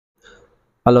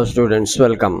Hello students,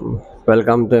 welcome.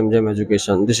 Welcome to MGM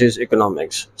Education. This is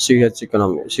economics,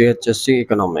 CHSC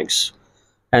economics.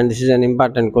 And this is an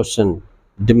important question.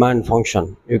 Demand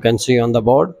function. You can see on the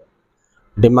board,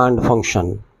 demand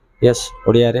function. Yes,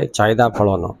 Odiyare Chahida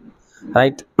Falana.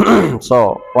 Right?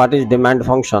 So, what is demand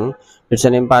function? It's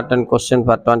an important question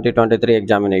for 2023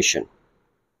 examination.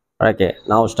 Okay,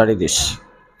 now study this.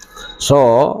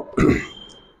 So,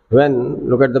 when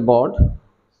look at the board,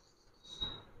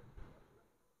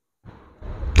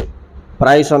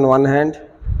 price on one hand,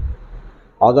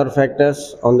 other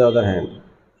factors on the other hand.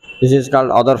 This is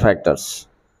called other factors.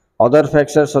 Other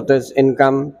factors such as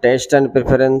income, taste and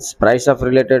preference, price of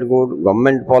related good,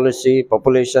 government policy,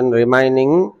 population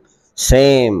remaining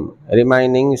same,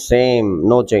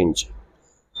 no change.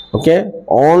 Okay,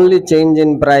 only change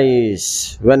in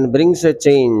price when brings a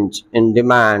change in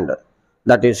demand,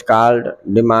 that is called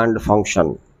demand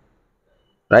function,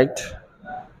 right?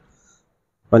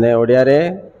 ମାନେ ଓଡ଼ିଆରେ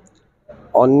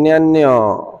ଅନ୍ୟାନ୍ୟ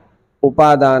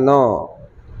ଉପାଦାନ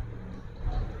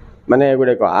ମାନେ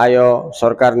ଏଗୁଡିକ ଆୟ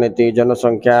ସରକାର ନୀତି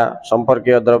ଜନସଂଖ୍ୟା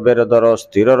ସମ୍ପର୍କୀୟ ଦ୍ରବ୍ୟର ଦର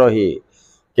ସ୍ଥିର ରହି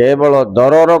କେବଳ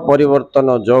ଦରର ପରିବର୍ତ୍ତନ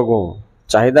ଯୋଗୁଁ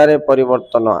ଚାହିଦାରେ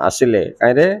ପରିବର୍ତ୍ତନ ଆସିଲେ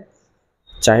କାହିଁରେ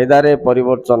ଚାହିଦାରେ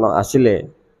ପରିବର୍ତ୍ତନ ଆସିଲେ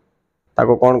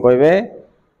ତାକୁ କ'ଣ କହିବେ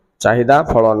ଚାହିଦା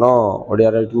ଫଳନ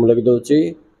ଓଡ଼ିଆରେ ମୁଁ ଲେଖିଦେଉଛି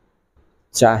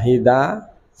ଚାହିଦା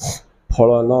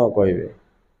ଫଳନ କହିବେ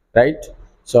ରାଇଟ୍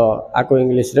ସୋ ଆକୁ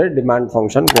ଇଂଲିଶରେ ଡିମାଣ୍ଡ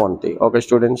ଫଙ୍କସନ୍ କୁହନ୍ତି okay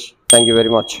students thank you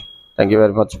very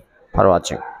much for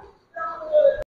watching